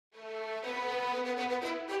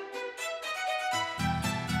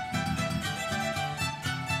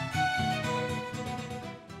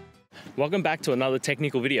Welcome back to another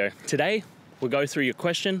technical video. Today, we'll go through your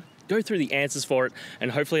question, go through the answers for it,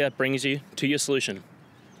 and hopefully that brings you to your solution.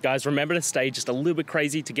 Guys, remember to stay just a little bit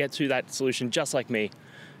crazy to get to that solution just like me.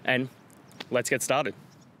 And let's get started.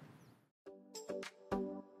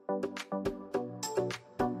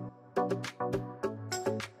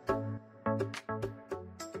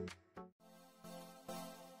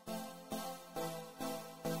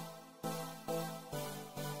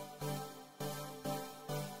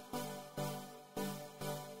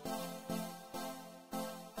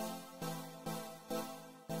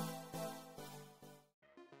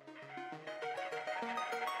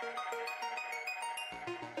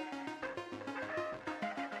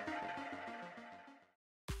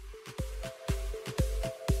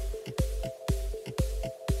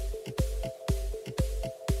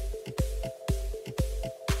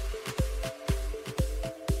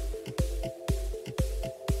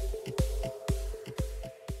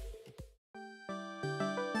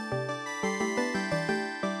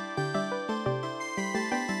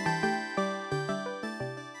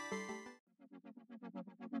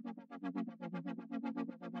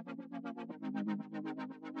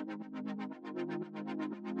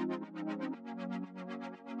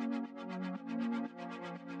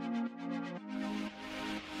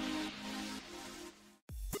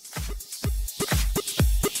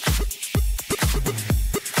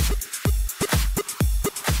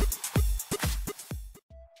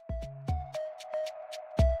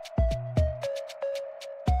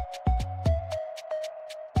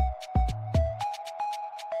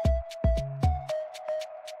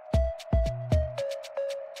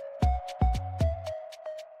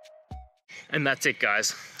 And that's it,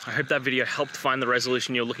 guys. I hope that video helped find the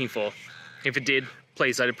resolution you're looking for. If it did,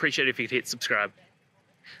 please, I'd appreciate it if you could hit subscribe.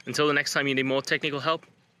 Until the next time you need more technical help,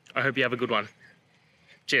 I hope you have a good one.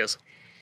 Cheers.